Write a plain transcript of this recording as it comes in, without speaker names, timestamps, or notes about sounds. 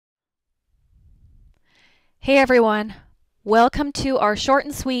Hey everyone, welcome to our short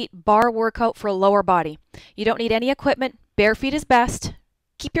and sweet bar workout for lower body. You don't need any equipment, bare feet is best.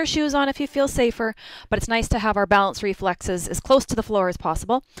 Keep your shoes on if you feel safer, but it's nice to have our balance reflexes as close to the floor as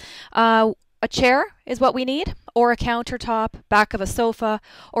possible. A chair is what we need, or a countertop, back of a sofa,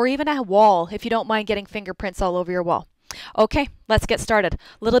 or even a wall if you don't mind getting fingerprints all over your wall. Okay, let's get started.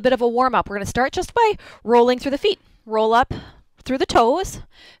 A little bit of a warm up. We're going to start just by rolling through the feet. Roll up through the toes,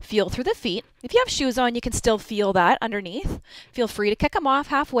 feel through the feet. If you have shoes on, you can still feel that underneath. Feel free to kick them off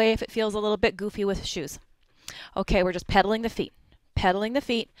halfway if it feels a little bit goofy with shoes. Okay, we're just pedaling the feet, pedaling the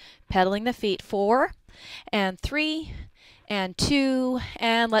feet, pedaling the feet. 4 and 3 and 2,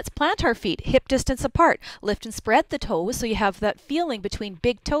 and let's plant our feet hip distance apart. Lift and spread the toes so you have that feeling between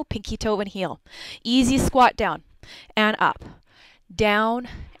big toe, pinky toe, and heel. Easy squat down and up, down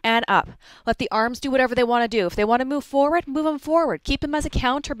and up. Let the arms do whatever they want to do. If they want to move forward, move them forward. Keep them as a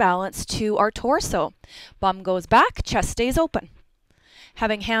counterbalance to our torso. Bum goes back, chest stays open.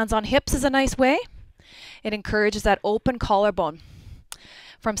 Having hands on hips is a nice way. It encourages that open collarbone.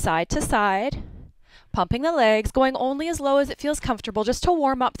 From side to side, pumping the legs, going only as low as it feels comfortable just to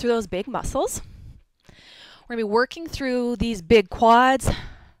warm up through those big muscles. We're going to be working through these big quads,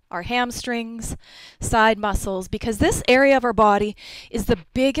 our hamstrings, side muscles, because this area of our body is the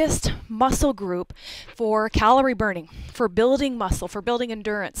biggest muscle group for calorie burning, for building muscle, for building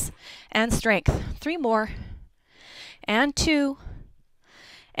endurance and strength. 3 more, and 2,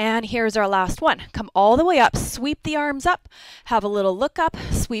 and here's our last one. Come all the way up, sweep the arms up, have a little look up,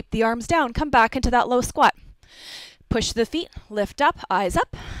 sweep the arms down, come back into that low squat. Push the feet, lift up, eyes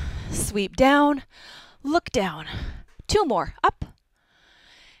up, sweep down, look down. 2 more, up,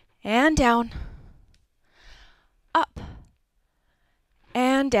 and down, up,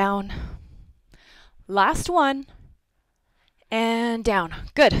 and down. Last one, and down.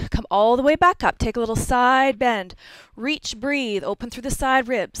 Good. Come all the way back up. Take a little side bend. Reach, breathe. Open through the side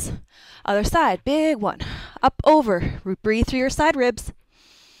ribs. Other side, big one. Up, over. Breathe through your side ribs.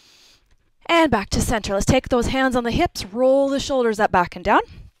 And back to center. Let's take those hands on the hips. Roll the shoulders up, back and down.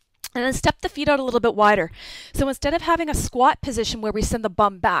 And then step the feet out a little bit wider. So instead of having a squat position where we send the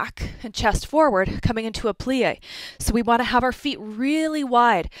bum back and chest forward, coming into a plie. So we want to have our feet really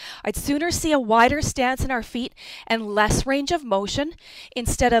wide. I'd sooner see a wider stance in our feet and less range of motion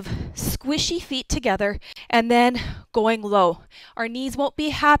instead of squishy feet together and then going low. Our knees won't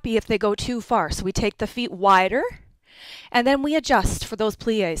be happy if they go too far. So we take the feet wider and then we adjust for those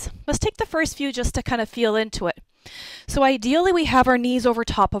plies. Let's take the first few just to kind of feel into it. So ideally we have our knees over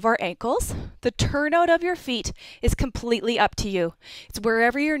top of our ankles. The turnout of your feet is completely up to you. It's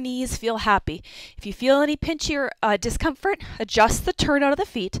wherever your knees feel happy. If you feel any pinchy or discomfort, adjust the turnout of the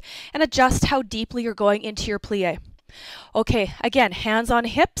feet and adjust how deeply you're going into your plie. Okay, again, hands on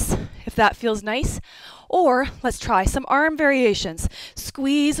hips if that feels nice. Or let's try some arm variations.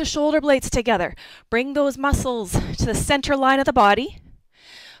 Squeeze the shoulder blades together. Bring those muscles to the center line of the body.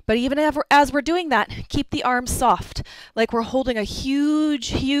 But even as we're doing that, keep the arms soft, like we're holding a huge,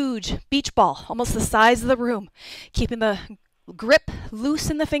 huge beach ball, almost the size of the room. Keeping the grip loose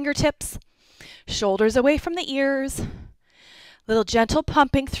in the fingertips, shoulders away from the ears, little gentle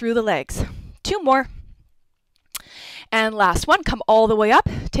pumping through the legs. 2 more. And last one, come all the way up,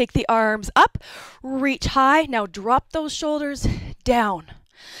 take the arms up, reach high. Now drop those shoulders down.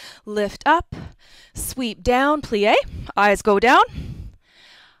 Lift up, sweep down, plie, eyes go down.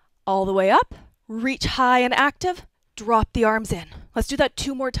 All the way up, reach high and active, drop the arms in. Let's do that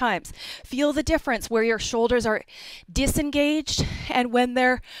 2 more times. Feel the difference where your shoulders are disengaged and when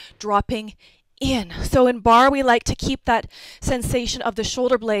they're dropping in. So in bar, we like to keep that sensation of the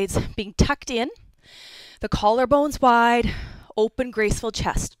shoulder blades being tucked in, the collarbones wide, open, graceful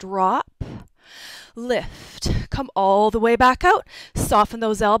chest. Drop, lift, come all the way back out, soften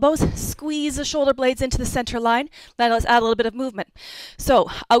those elbows, squeeze the shoulder blades into the center line. Now let's add a little bit of movement. So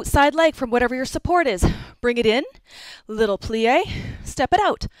outside leg from whatever your support is, bring it in, little plie, step it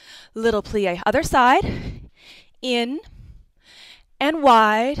out, little plie, other side, in and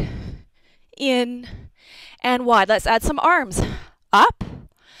wide, in and wide. Let's add some arms, up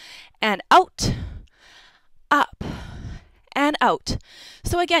and out, up and out.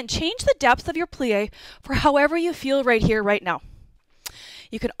 So again, change the depth of your plie for however you feel right here, right now.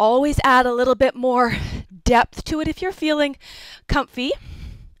 You can always add a little bit more depth to it if you're feeling comfy,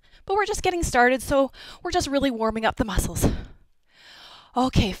 but we're just getting started, so we're just really warming up the muscles.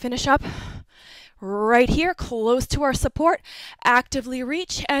 Okay, finish up right here, close to our support. Actively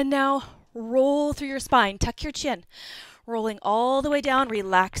reach, and now roll through your spine. Tuck your chin. Rolling all the way down.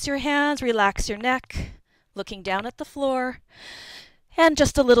 Relax your hands, relax your neck. Looking down at the floor. And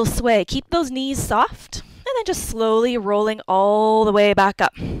just a little sway. Keep those knees soft. And then just slowly rolling all the way back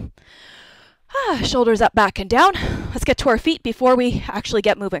up. Shoulders up, back, and down. Let's get to our feet before we actually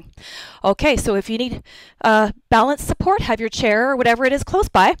get moving. Okay, so if you need balance support, have your chair or whatever it is close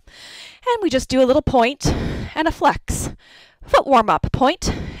by. And we just do a little point and a flex. Foot warm up,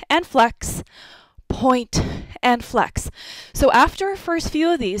 point and flex, point and flex. So after our first few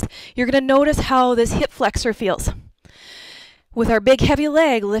of these, you're going to notice how this hip flexor feels. With our big heavy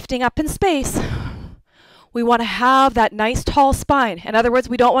leg lifting up in space, we want to have that nice tall spine. In other words,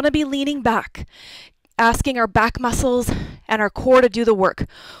 we don't want to be leaning back, asking our back muscles and our core to do the work.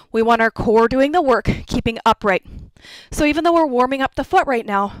 We want our core doing the work, keeping upright. So even though we're warming up the foot right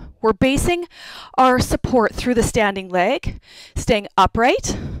now, we're basing our support through the standing leg, staying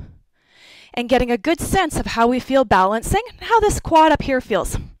upright, and getting a good sense of how we feel balancing and how this quad up here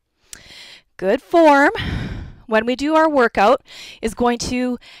feels. Good form when we do our workout is going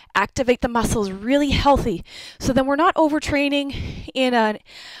to activate the muscles really healthy. So then we're not overtraining in an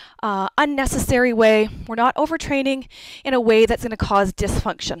unnecessary way. We're not overtraining in a way that's going to cause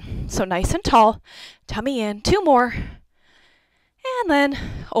dysfunction. So nice and tall, tummy in, 2 more, and then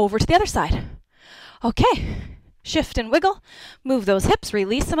over to the other side. Okay, shift and wiggle, move those hips,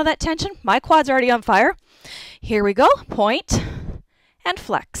 release some of that tension. My quad's already on fire. Here we go, point and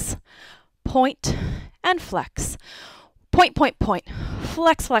flex, point and flex, point, point, point,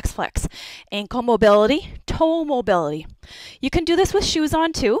 flex, flex, flex, ankle mobility, toe mobility. You can do this with shoes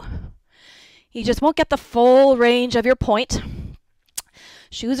on too. You just won't get the full range of your point.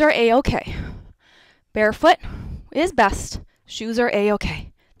 Shoes are a-okay. Barefoot is best. Shoes are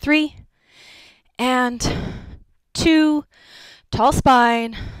a-okay. 3 and 2, tall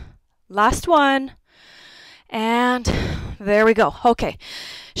spine, last one, and there we go. Okay,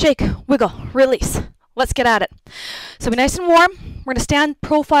 shake, wiggle, release. Let's get at it. So be nice and warm. We're going to stand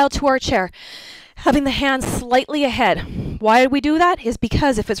profile to our chair, having the hands slightly ahead. Why we do that is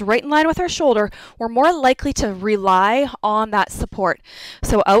because if it's right in line with our shoulder, we're more likely to rely on that support.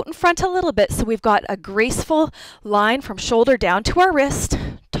 So out in front a little bit, so we've got a graceful line from shoulder down to our wrist,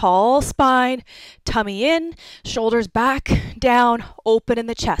 tall spine, tummy in, shoulders back, down, open in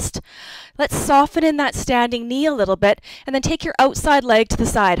the chest. Let's soften in that standing knee a little bit, and then take your outside leg to the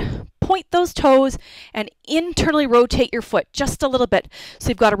side. Point those toes and internally rotate your foot just a little bit. So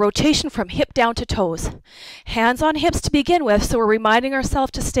you've got a rotation from hip down to toes. Hands on hips to begin with, so we're reminding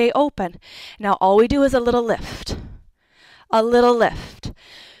ourselves to stay open. Now all we do is a little lift. A little lift.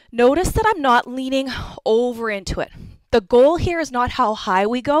 Notice that I'm not leaning over into it. The goal here is not how high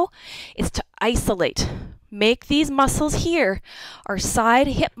we go, it's to isolate. Make these muscles here, our side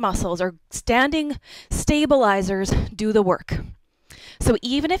hip muscles, our standing stabilizers, do the work. So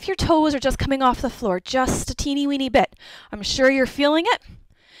even if your toes are just coming off the floor, just a teeny weeny bit, I'm sure you're feeling it.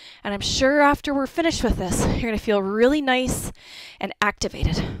 And I'm sure after we're finished with this, you're going to feel really nice and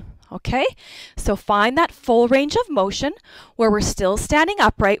activated. Okay? So find that full range of motion where we're still standing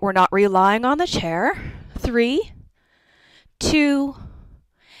upright. We're not relying on the chair. 3, 2,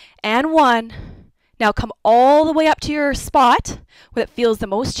 and 1. Now come all the way up to your spot where it feels the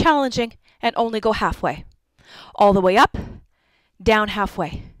most challenging and only go halfway. All the way up, down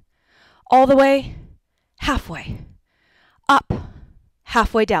halfway, all the way, halfway, up,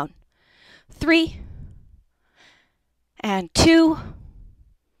 halfway down. 3 and 2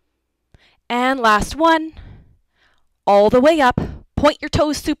 and last one, all the way up. Point your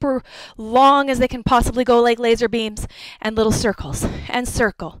toes super long as they can possibly go, like laser beams, and little circles, and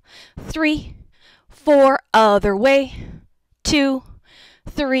circle. 3, 4, other way, 2,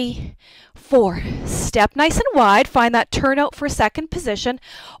 3, 4. Step nice and wide. Find that turnout for second position.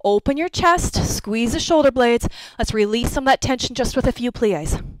 Open your chest. Squeeze the shoulder blades. Let's release some of that tension just with a few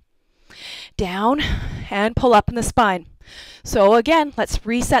plies. Down and pull up in the spine. So again, let's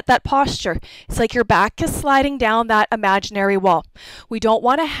reset that posture. It's like your back is sliding down that imaginary wall. We don't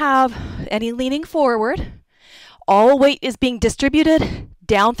want to have any leaning forward. All weight is being distributed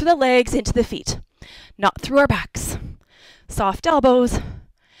down through the legs into the feet, not through our backs. Soft elbows.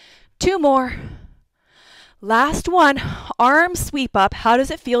 2 more. Last one, arm sweep up. How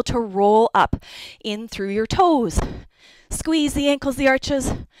does it feel to roll up in through your toes? Squeeze the ankles, the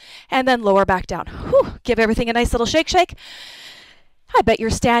arches, and then lower back down. Whew. Give everything a nice little shake, shake. I bet your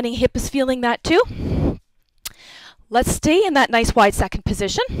standing hip is feeling that too. Let's stay in that nice wide second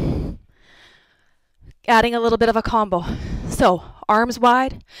position. Adding a little bit of a combo. So arms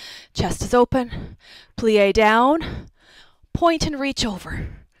wide, chest is open, plie down, point and reach over.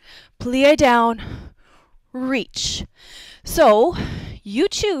 Plie down, reach. So you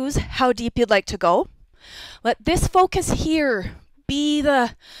choose how deep you'd like to go. Let this focus here be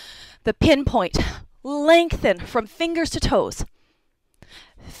the pinpoint. Lengthen from fingers to toes.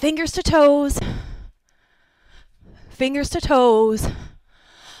 Fingers to toes. Fingers to toes.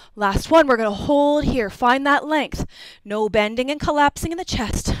 Last one, we're going to hold here. Find that length. No bending and collapsing in the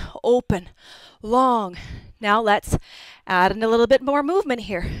chest. Open, long. Now let's add in a little bit more movement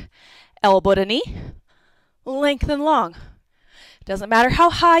here. Elbow to knee, lengthen long. Doesn't matter how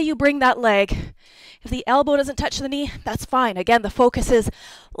high you bring that leg. If the elbow doesn't touch the knee, that's fine. Again, the focus is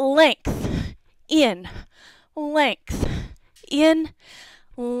length, in, length, in,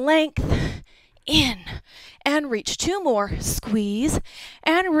 length, in. And reach. 2 more. Squeeze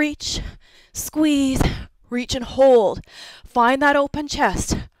and reach. Squeeze, reach and hold. Find that open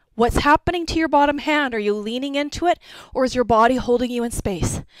chest. What's happening to your bottom hand? Are you leaning into it, or is your body holding you in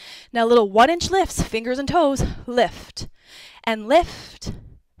space? Now little 1-inch lifts, fingers and toes. Lift and lift.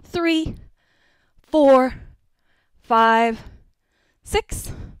 3, 4, 5,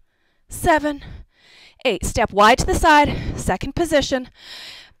 6, 7, 8. Step wide to the side. Second position.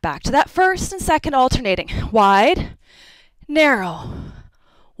 Back to that first and second alternating. Wide, narrow,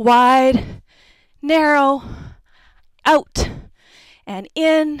 wide, narrow, out, and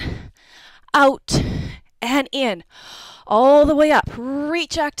in, out, and in. All the way up.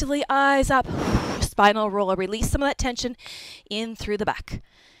 Reach actively, eyes up. Spinal roller. Release some of that tension in through the back.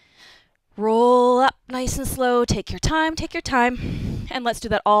 Roll up nice and slow. Take your time, take your time. And let's do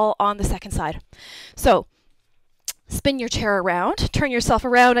that all on the second side. So, spin your chair around, turn yourself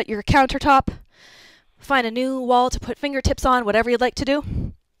around at your countertop, find a new wall to put fingertips on, whatever you'd like to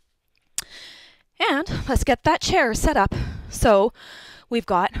do. And let's get that chair set up. So we've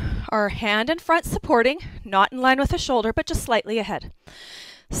got our hand in front supporting, not in line with the shoulder, but just slightly ahead.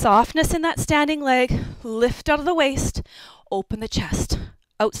 Softness in that standing leg, lift out of the waist, open the chest.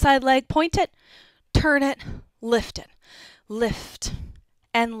 Outside leg, point it, turn it, lift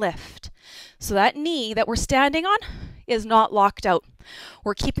and lift. So that knee that we're standing on is not locked out.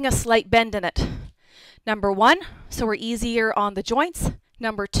 We're keeping a slight bend in it. Number 1, so we're easier on the joints.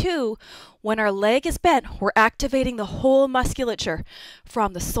 Number 2, when our leg is bent, we're activating the whole musculature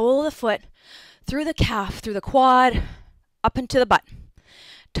from the sole of the foot, through the calf, through the quad, up into the butt.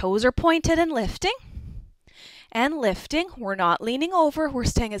 Toes are pointed and lifting. And lifting. We're not leaning over. We're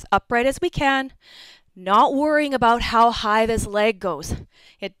staying as upright as we can. Not worrying about how high this leg goes.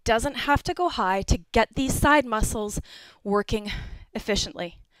 It doesn't have to go high to get these side muscles working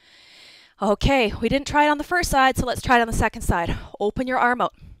efficiently. Okay, we didn't try it on the first side, so let's try it on the second side. Open your arm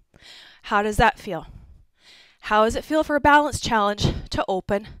out. How does that feel? How does it feel for a balance challenge to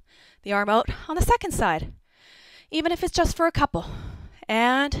open the arm out on the second side? Even if it's just for a couple.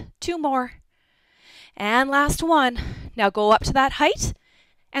 And 2 more. And last one. Now go up to that height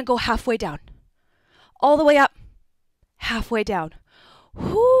and go halfway down. All the way up, halfway down.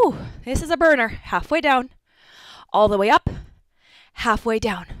 Whoo, this is a burner. Halfway down, all the way up, halfway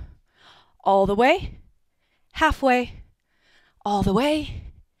down. All the way, halfway, all the way,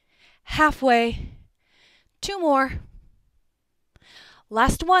 halfway. 2 more.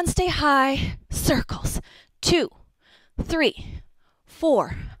 Last one, stay high. Circles. 2, 3,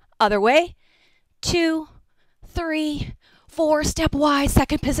 4. Other way. 2, 3, 4. Step wide,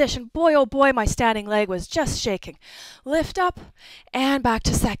 second position. Boy, oh boy, my standing leg was just shaking. Lift up and back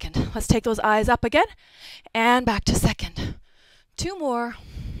to second. Let's take those eyes up again and back to second. 2 more.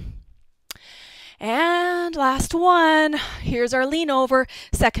 And last one. Here's our lean over.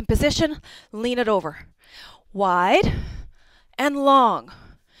 Second position, lean it over. Wide and long.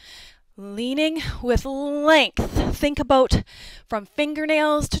 Leaning with length. Think about from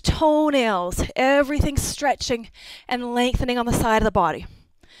fingernails to toenails, everything stretching and lengthening on the side of the body.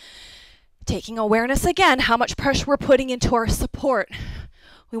 Taking awareness again, how much pressure we're putting into our support.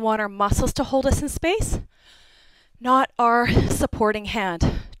 We want our muscles to hold us in space, not our supporting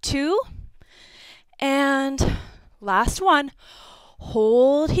hand. 2, and last one.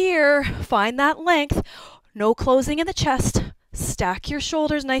 Hold here, find that length, no closing in the chest. Stack your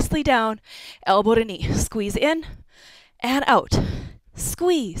shoulders nicely down, elbow to knee. Squeeze in and out.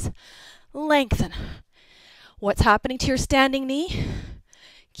 Squeeze, lengthen. What's happening to your standing knee?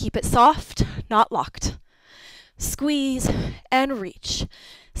 Keep it soft, not locked. Squeeze and reach.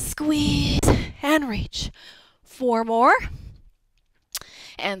 Squeeze and reach. 4 more.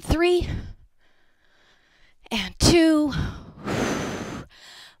 And 3. And 2.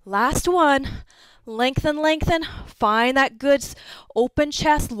 Last one. Lengthen, lengthen. Find that good open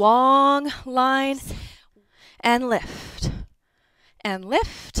chest, long line. And lift. And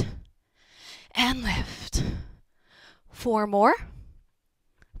lift. And lift. 4 more.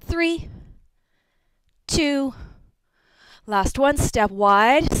 3. 2. Last one. Step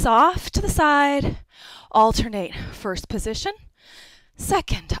wide, soft to the side. Alternate. First position,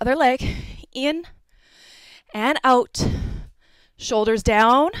 second, other leg, in and out. Shoulders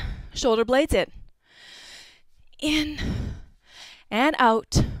down, shoulder blades in and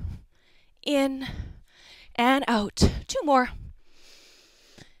out, in and out. 2 more.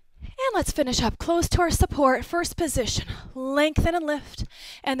 And let's finish up close to our support. First position, lengthen and lift,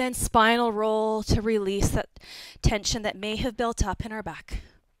 and then spinal roll to release that tension that may have built up in our back.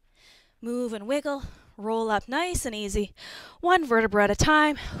 Move and wiggle, roll up nice and easy, 1 vertebra at a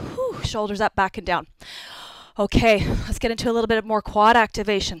time. Whew, shoulders up, back and down. Okay, let's get into a little bit more quad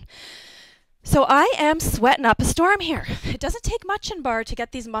activation. So I am sweating up a storm here. It doesn't take much in barre to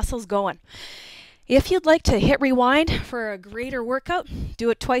get these muscles going. If you'd like to hit rewind for a greater workout, do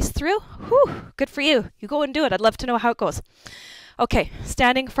it twice through. Whew, good for you. You go and do it. I'd love to know how it goes. Okay,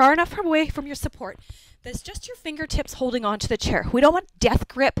 standing far enough away from your support. That's just your fingertips holding onto the chair. We don't want death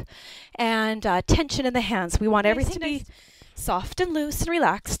grip and tension in the hands. We want everything to be soft and loose and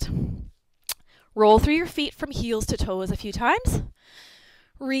relaxed. Roll through your feet from heels to toes a few times.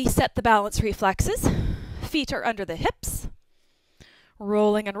 Reset the balance reflexes. Feet are under the hips.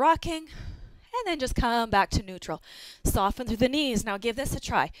 Rolling and rocking. And then just come back to neutral. Soften through the knees. Now give this a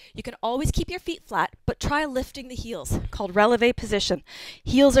try. You can always keep your feet flat, but try lifting the heels, called releve position.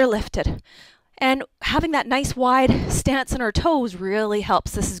 Heels are lifted. And having that nice wide stance in our toes really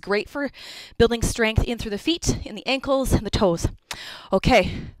helps. This is great for building strength in through the feet, in the ankles, and the toes.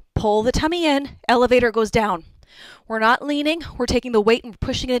 Okay, pull the tummy in, elevator goes down. We're not leaning, we're taking the weight and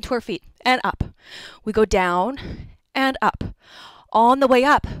pushing it into our feet, and up. We go down and up. On the way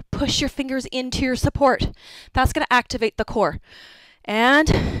up, push your fingers into your support. That's going to activate the core.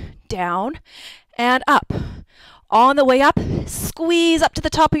 And down and up. On the way up, squeeze up to the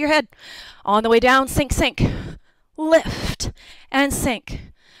top of your head. On the way down, sink, sink. Lift and sink.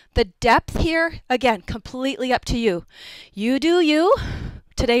 The depth here, again, completely up to you. You do you.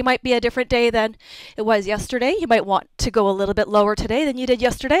 Today might be a different day than it was yesterday. You might want to go a little bit lower today than you did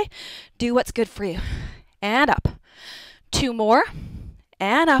yesterday. Do what's good for you. And up. 2 more,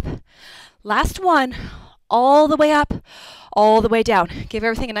 and up. Last one, all the way up, all the way down. Give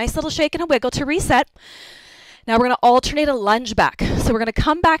everything a nice little shake and a wiggle to reset. Now we're going to alternate a lunge back. So we're going to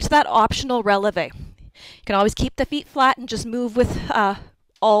come back to that optional releve. You can always keep the feet flat and just move with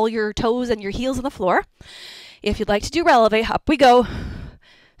all your toes and your heels on the floor. If you'd like to do releve, up we go.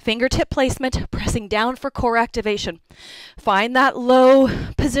 Fingertip placement, pressing down for core activation. Find that low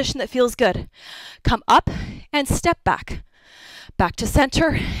position that feels good. Come up and step back. Back to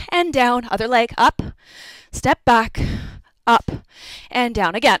center and down. Other leg, up. Step back, up, and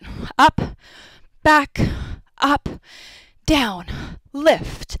down. Again, up, back, up, down.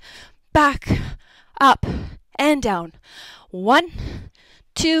 Lift, back, up, and down. 1,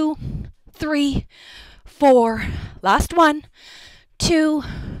 2, 3, 4. Last 1, 2,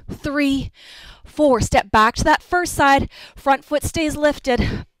 3, 4. Step back to that first side. Front foot stays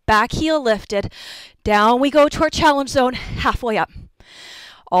lifted. Back heel lifted. Down we go to our challenge zone. Halfway up.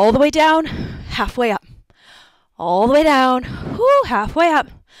 All the way down. Halfway up. All the way down. Whoo, halfway up.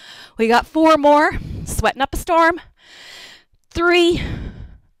 We got 4 more. Sweating up a storm. 3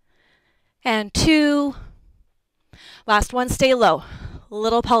 and 2. Last one, stay low.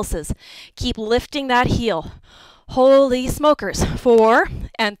 Little pulses. Keep lifting that heel. Holy smokers. 4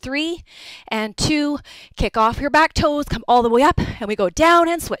 and 3 and 2. Kick off your back toes. Come all the way up. And we go down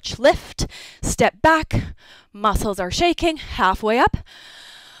and switch. Lift. Step back. Muscles are shaking. Halfway up.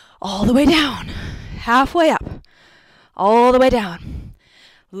 All the way down. Halfway up. All the way down.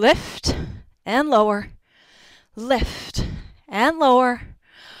 Lift and lower. Lift and lower.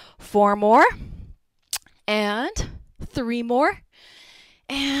 4 more. And 3 more.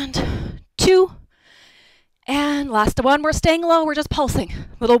 And 2. And last one, we're staying low, we're just pulsing.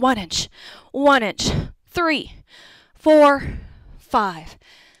 Little 1 inch, 1 inch, 3, 4, 5,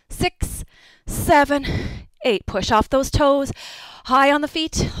 6, 7, 8. Push off those toes, high on the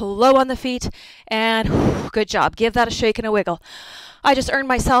feet, low on the feet, and whew, good job. Give that a shake and a wiggle. I just earned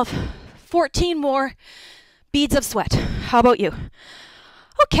myself 14 more beads of sweat. How about you?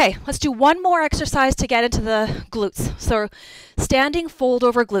 Okay, let's do one more exercise to get into the glutes. So standing fold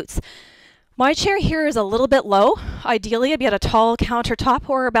over glutes. My chair here is a little bit low. Ideally, I'd be at a tall countertop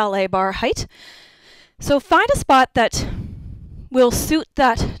or a ballet bar height. So find a spot that will suit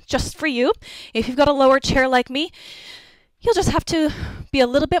that just for you. If you've got a lower chair like me, you'll just have to be a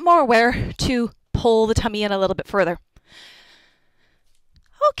little bit more aware to pull the tummy in a little bit further.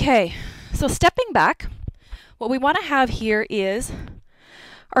 Okay, so stepping back, what we want to have here is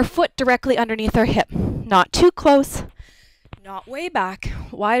our foot directly underneath our hip. Not too close, not way back.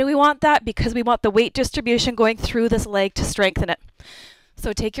 Why do we want that? Because we want the weight distribution going through this leg to strengthen it.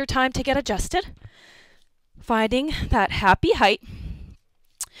 So take your time to get adjusted, finding that happy height.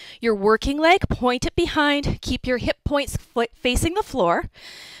 Your working leg, point it behind, keep your hip points facing the floor,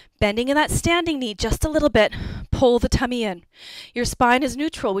 bending in that standing knee just a little bit, pull the tummy in. Your spine is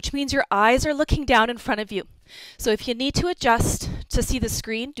neutral, which means your eyes are looking down in front of you. So if you need to adjust to see the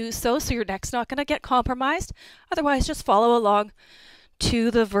screen, do so your neck's not going to get compromised. Otherwise, just follow along to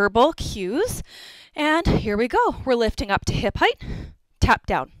the verbal cues. And here we go. We're lifting up to hip height, tap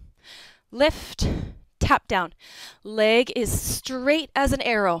down, lift, tap down. Leg is straight as an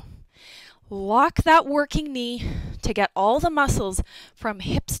arrow. Lock that working knee to get all the muscles from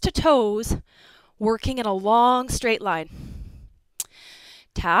hips to toes working in a long straight line.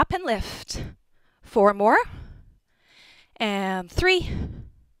 Tap and lift. 4 more. And 3.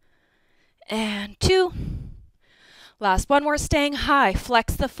 And 2. Last one more, staying high.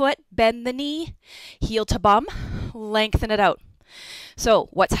 Flex the foot, bend the knee, heel to bum, lengthen it out. So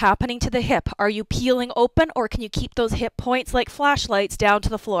what's happening to the hip? Are you peeling open, or can you keep those hip points like flashlights down to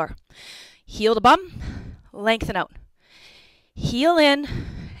the floor? Heel to bum, lengthen out. Heel in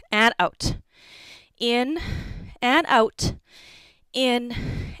and out. In and out. In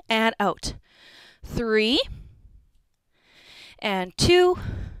and out. 3 and 2.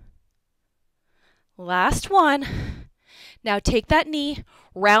 Last one. Now take that knee,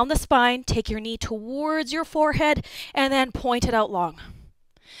 round the spine, take your knee towards your forehead, and then point it out long.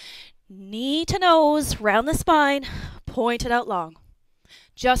 Knee to nose, round the spine, point it out long.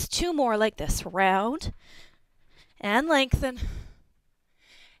 Just 2 more like this. Round and lengthen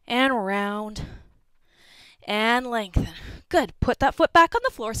and round and lengthen. Good. Put that foot back on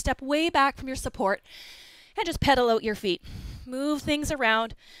the floor. Step way back from your support and just pedal out your feet. Move things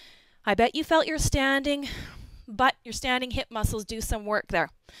around. I bet you felt your standing hip muscles do some work there.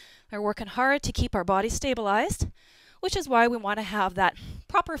 They're working hard to keep our body stabilized, which is why we want to have that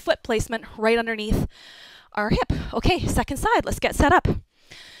proper foot placement right underneath our hip. Okay, second side. Let's get set up.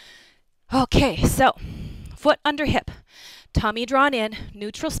 Okay, so foot under hip, tummy drawn in,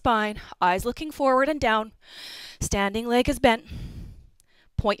 neutral spine, eyes looking forward and down, standing leg is bent.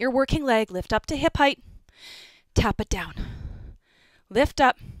 Point your working leg, lift up to hip height, tap it down. Lift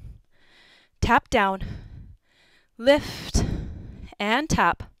up, tap down, lift and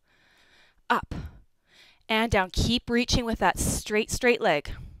tap, up and down. Keep reaching with that straight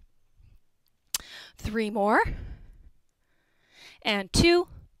leg. 3 more and 2.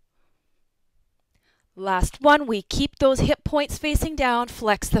 Last one. We keep those hip points facing down,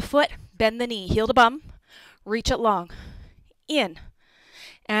 flex the foot, bend the knee, heel to bum, reach it long, in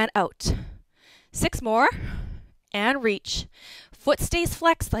and out. 6 more and reach. Foot stays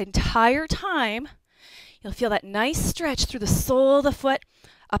flexed the entire time. You'll feel that nice stretch through the sole of the foot,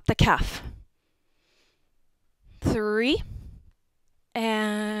 up the calf. 3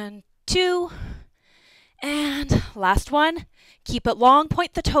 and 2 and last one. Keep it long,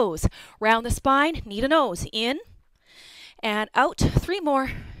 point the toes, round the spine, knee to nose, in and out. 3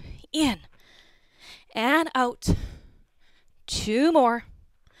 more, in and out. 2 more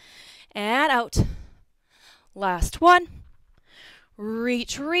and out. Last one.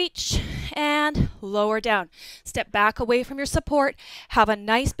 Reach, and lower down. Step back away from your support. Have a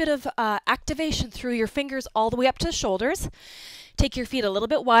nice bit of activation through your fingers all the way up to the shoulders. Take your feet a little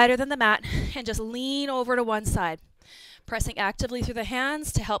bit wider than the mat and just lean over to one side. Pressing actively through the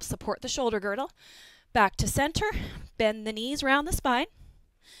hands to help support the shoulder girdle. Back to center. Bend the knees round the spine.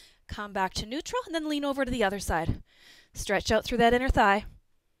 Come back to neutral and then lean over to the other side. Stretch out through that inner thigh.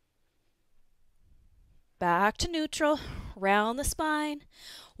 Back to neutral, round the spine.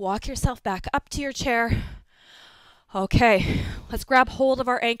 Walk yourself back up to your chair. Okay, let's grab hold of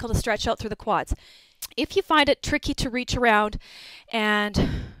our ankle to stretch out through the quads. If you find it tricky to reach around and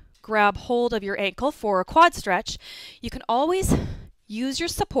grab hold of your ankle for a quad stretch, you can always use your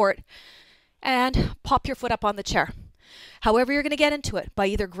support and pop your foot up on the chair. However you're going to get into it, by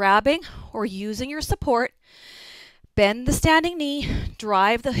either grabbing or using your support. Bend the standing knee,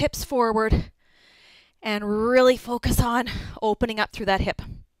 drive the hips forward, and really focus on opening up through that hip.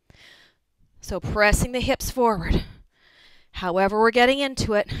 So pressing the hips forward. However we're getting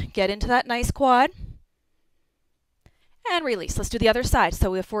into it, get into that nice quad. And release. Let's do the other side.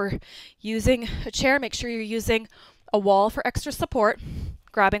 So if we're using a chair, make sure you're using a wall for extra support.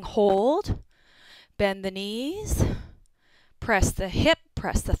 Grabbing hold, bend the knees, press the hip,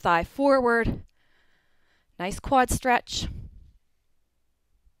 press the thigh forward. Nice quad stretch.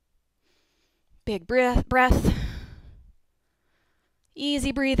 Big breath.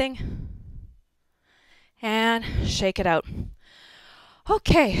 Easy breathing. and shake it out.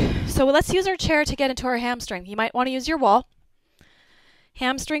 Okay, so let's use our chair to get into our hamstring. You might want to use your wall.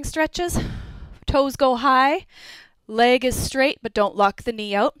 Hamstring stretches, toes go high, leg is straight but don't lock the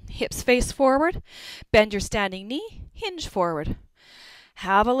knee out, hips face forward, bend your standing knee, hinge forward.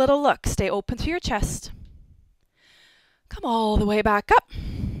 Have a little look, stay open through your chest. Come all the way back up.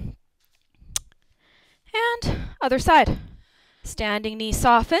 And other side. Standing knee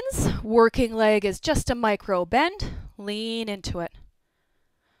softens, working leg is just a micro bend, lean into it.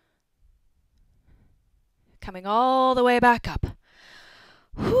 Coming all the way back up.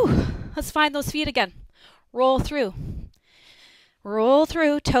 Whew. Let's find those feet again. Roll through. Roll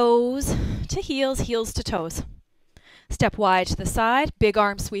through, toes to heels, heels to toes. Step wide to the side, big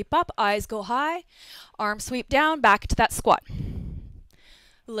arm sweep up, eyes go high, arm sweep down, back to that squat.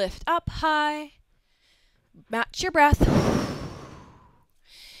 Lift up high, match your breath.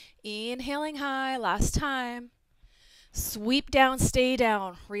 Inhaling high, last time. Sweep down, stay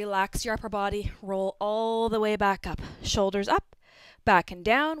down, relax your upper body, roll all the way back up. Shoulders up, back and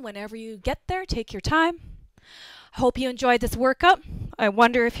down. Whenever you get there, take your time. I hope you enjoyed this workout. I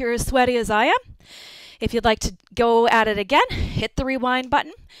wonder if you're as sweaty as I am. If you'd like to go at it again, hit the rewind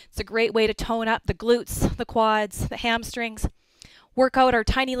button. It's a great way to tone up the glutes, the quads, the hamstrings, work out our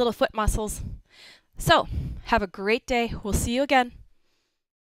tiny little foot muscles. So, have a great day. We'll see you again.